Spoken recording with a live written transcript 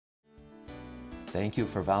Thank you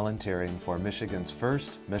for volunteering for Michigan's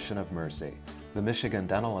first Mission of Mercy. The Michigan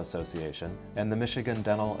Dental Association and the Michigan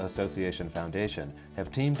Dental Association Foundation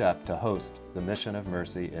have teamed up to host the Mission of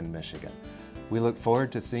Mercy in Michigan. We look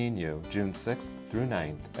forward to seeing you June 6th through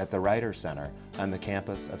 9th at the Ryder Center on the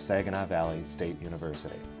campus of Saginaw Valley State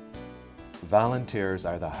University. Volunteers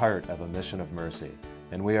are the heart of a Mission of Mercy,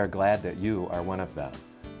 and we are glad that you are one of them.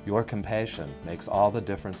 Your compassion makes all the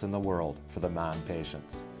difference in the world for the mom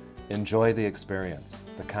patients. Enjoy the experience,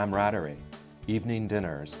 the camaraderie, evening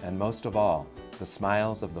dinners, and most of all, the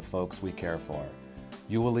smiles of the folks we care for.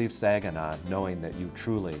 You will leave Saginaw knowing that you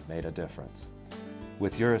truly made a difference.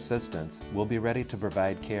 With your assistance, we'll be ready to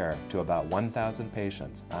provide care to about 1,000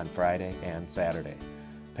 patients on Friday and Saturday.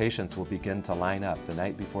 Patients will begin to line up the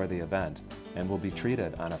night before the event and will be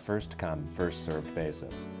treated on a first-come, first-served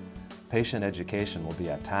basis. Patient education will be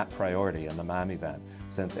a top priority in the mom event,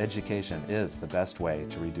 since education is the best way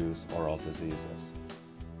to reduce oral diseases.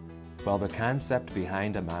 While the concept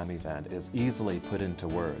behind a mom event is easily put into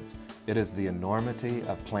words, it is the enormity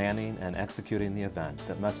of planning and executing the event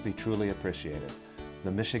that must be truly appreciated.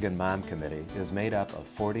 The Michigan Mom Committee is made up of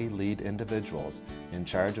 40 lead individuals in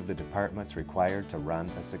charge of the departments required to run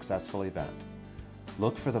a successful event.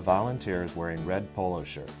 Look for the volunteers wearing red polo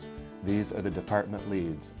shirts. These are the department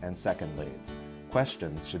leads and second leads.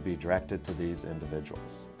 Questions should be directed to these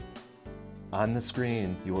individuals. On the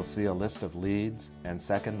screen, you will see a list of leads and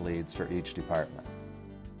second leads for each department.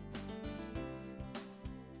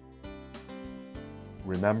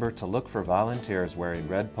 Remember to look for volunteers wearing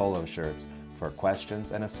red polo shirts for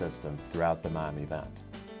questions and assistance throughout the mom event.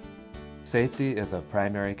 Safety is of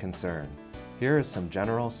primary concern. Here is some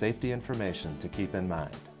general safety information to keep in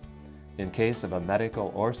mind. In case of a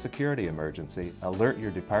medical or security emergency, alert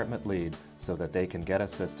your department lead so that they can get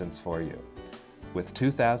assistance for you. With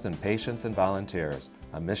 2,000 patients and volunteers,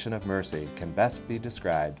 a Mission of Mercy can best be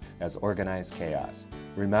described as organized chaos.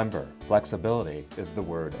 Remember, flexibility is the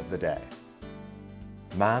word of the day.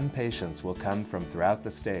 Mom patients will come from throughout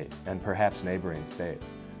the state and perhaps neighboring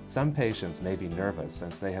states. Some patients may be nervous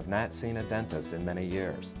since they have not seen a dentist in many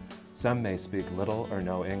years. Some may speak little or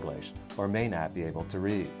no English or may not be able to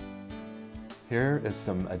read. Here is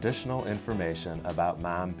some additional information about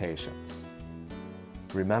mom patients.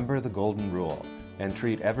 Remember the golden rule and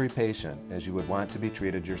treat every patient as you would want to be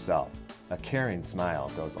treated yourself. A caring smile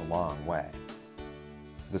goes a long way.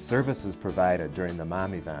 The services provided during the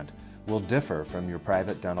mom event will differ from your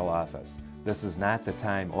private dental office. This is not the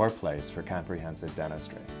time or place for comprehensive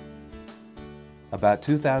dentistry. About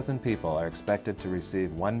 2,000 people are expected to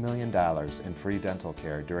receive $1 million in free dental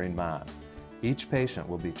care during mom. Each patient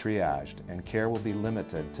will be triaged and care will be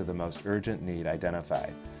limited to the most urgent need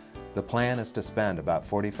identified. The plan is to spend about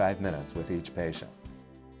 45 minutes with each patient.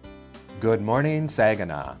 Good morning,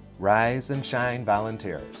 Saginaw. Rise and shine,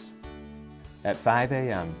 volunteers. At 5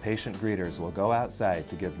 a.m., patient greeters will go outside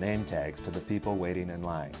to give name tags to the people waiting in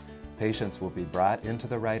line. Patients will be brought into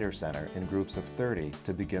the Ryder Center in groups of 30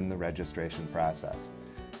 to begin the registration process.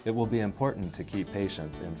 It will be important to keep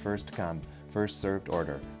patients in first-come, first-served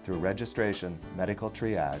order through registration, medical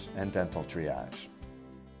triage, and dental triage.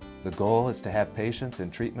 The goal is to have patients in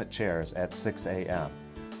treatment chairs at 6 a.m.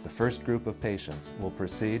 The first group of patients will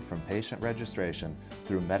proceed from patient registration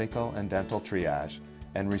through medical and dental triage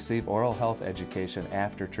and receive oral health education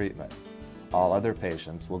after treatment. All other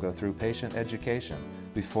patients will go through patient education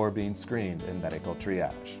before being screened in medical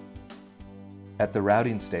triage. At the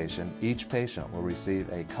routing station, each patient will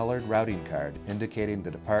receive a colored routing card indicating the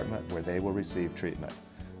department where they will receive treatment.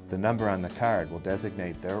 The number on the card will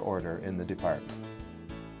designate their order in the department.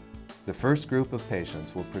 The first group of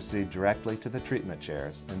patients will proceed directly to the treatment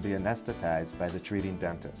chairs and be anesthetized by the treating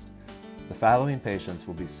dentist. The following patients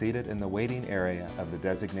will be seated in the waiting area of the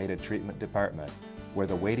designated treatment department, where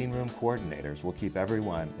the waiting room coordinators will keep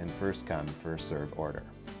everyone in first-come, first-served order.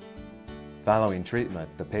 Following treatment,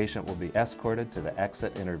 the patient will be escorted to the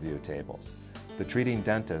exit interview tables. The treating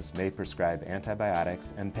dentist may prescribe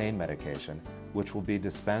antibiotics and pain medication, which will be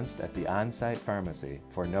dispensed at the on-site pharmacy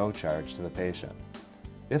for no charge to the patient.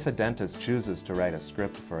 If a dentist chooses to write a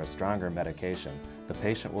script for a stronger medication, the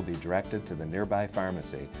patient will be directed to the nearby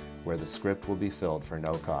pharmacy where the script will be filled for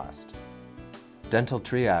no cost. Dental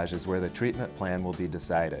triage is where the treatment plan will be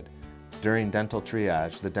decided. During dental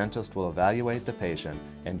triage, the dentist will evaluate the patient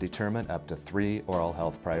and determine up to 3 oral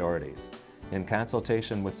health priorities. In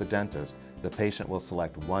consultation with the dentist, the patient will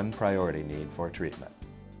select one priority need for treatment.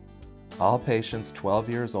 All patients 12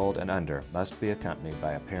 years old and under must be accompanied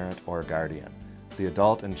by a parent or guardian. The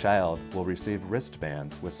adult and child will receive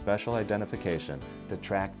wristbands with special identification to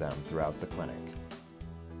track them throughout the clinic.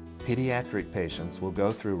 Pediatric patients will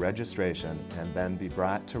go through registration and then be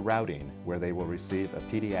brought to routing, where they will receive a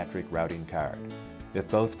pediatric routing card. If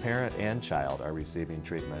both parent and child are receiving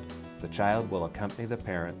treatment, the child will accompany the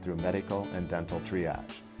parent through medical and dental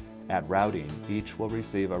triage. At routing, each will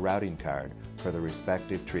receive a routing card for the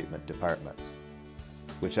respective treatment departments.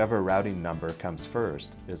 Whichever routing number comes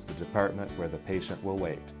first is the department where the patient will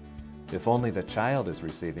wait. If only the child is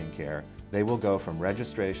receiving care, they will go from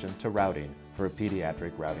registration to routing for a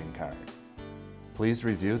pediatric routing card. Please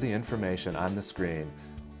review the information on the screen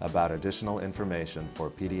about additional information for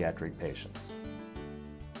pediatric patients.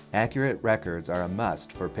 Accurate records are a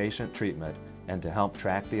must for patient treatment and to help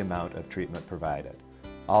track the amount of treatment provided.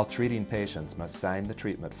 All treating patients must sign the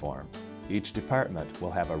treatment form. Each department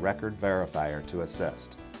will have a record verifier to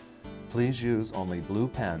assist. Please use only blue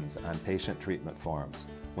pens on patient treatment forms.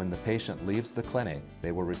 When the patient leaves the clinic,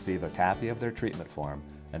 they will receive a copy of their treatment form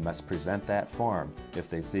and must present that form if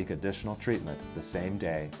they seek additional treatment the same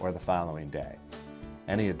day or the following day.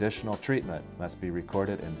 Any additional treatment must be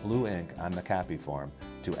recorded in blue ink on the copy form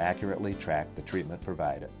to accurately track the treatment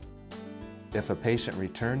provided. If a patient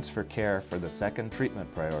returns for care for the second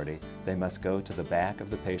treatment priority, they must go to the back of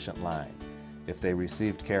the patient line. If they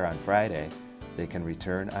received care on Friday, they can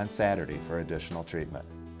return on Saturday for additional treatment.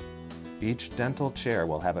 Each dental chair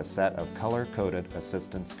will have a set of color-coded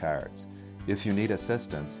assistance cards. If you need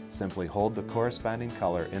assistance, simply hold the corresponding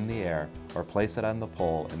color in the air or place it on the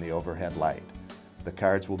pole in the overhead light. The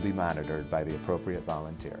cards will be monitored by the appropriate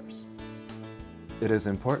volunteers. It is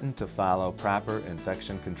important to follow proper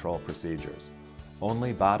infection control procedures.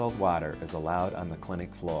 Only bottled water is allowed on the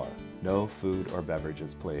clinic floor. No food or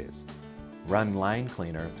beverages, please. Run line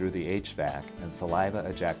cleaner through the HVAC and saliva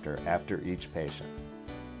ejector after each patient.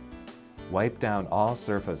 Wipe down all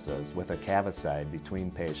surfaces with a cavicide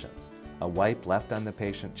between patients. A wipe left on the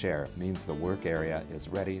patient chair means the work area is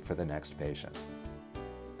ready for the next patient.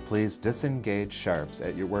 Please disengage sharps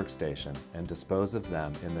at your workstation and dispose of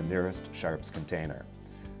them in the nearest sharps container.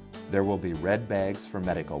 There will be red bags for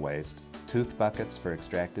medical waste, tooth buckets for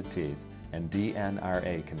extracted teeth, and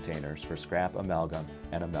DNRA containers for scrap amalgam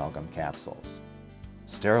and amalgam capsules.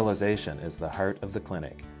 Sterilization is the heart of the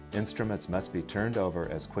clinic. Instruments must be turned over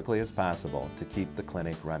as quickly as possible to keep the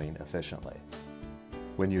clinic running efficiently.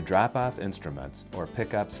 When you drop off instruments or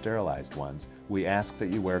pick up sterilized ones, we ask that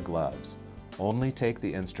you wear gloves. Only take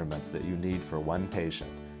the instruments that you need for one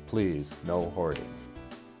patient. Please, no hoarding.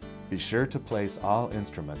 Be sure to place all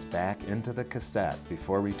instruments back into the cassette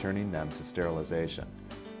before returning them to sterilization.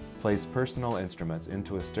 Place personal instruments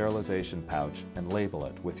into a sterilization pouch and label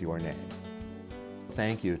it with your name.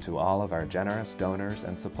 Thank you to all of our generous donors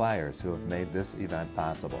and suppliers who have made this event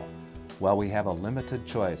possible. While we have a limited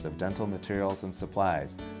choice of dental materials and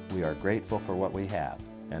supplies, we are grateful for what we have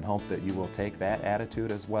and hope that you will take that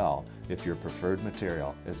attitude as well if your preferred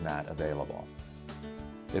material is not available.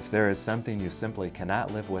 If there is something you simply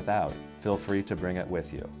cannot live without, feel free to bring it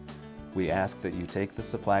with you. We ask that you take the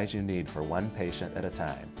supplies you need for one patient at a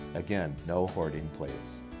time. Again, no hoarding,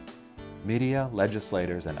 please. Media,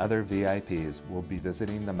 legislators, and other VIPs will be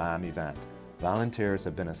visiting the MOM event. Volunteers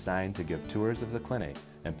have been assigned to give tours of the clinic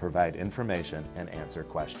and provide information and answer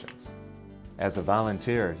questions. As a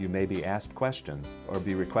volunteer, you may be asked questions or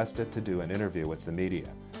be requested to do an interview with the media.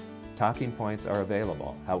 Talking points are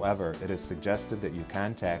available. However, it is suggested that you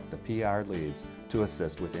contact the PR leads to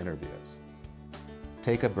assist with interviews.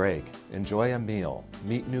 Take a break, enjoy a meal,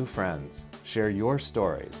 meet new friends, share your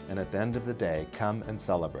stories, and at the end of the day, come and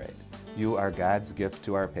celebrate. You are God's gift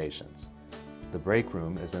to our patients. The break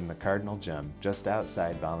room is in the Cardinal Gym just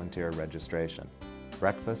outside volunteer registration.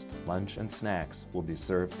 Breakfast, lunch, and snacks will be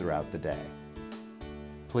served throughout the day.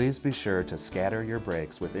 Please be sure to scatter your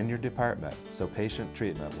breaks within your department so patient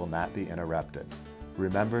treatment will not be interrupted.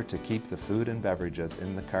 Remember to keep the food and beverages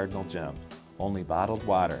in the Cardinal Gym. Only bottled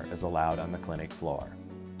water is allowed on the clinic floor.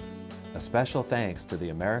 A special thanks to the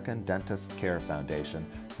American Dentist Care Foundation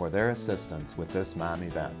for their assistance with this MOM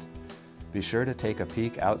event. Be sure to take a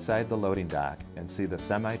peek outside the loading dock and see the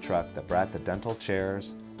semi-truck that brought the dental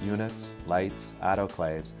chairs, units, lights,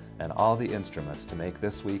 autoclaves, and all the instruments to make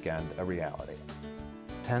this weekend a reality.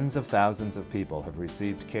 Tens of thousands of people have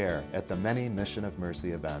received care at the many Mission of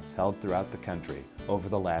Mercy events held throughout the country over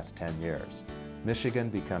the last 10 years. Michigan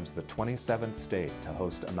becomes the 27th state to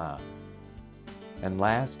host a MOM. And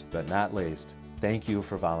last but not least, thank you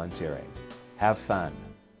for volunteering. Have fun,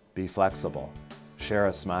 be flexible, share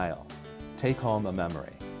a smile, take home a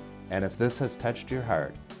memory. And if this has touched your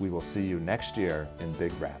heart, we will see you next year in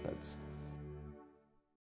Big Rapids.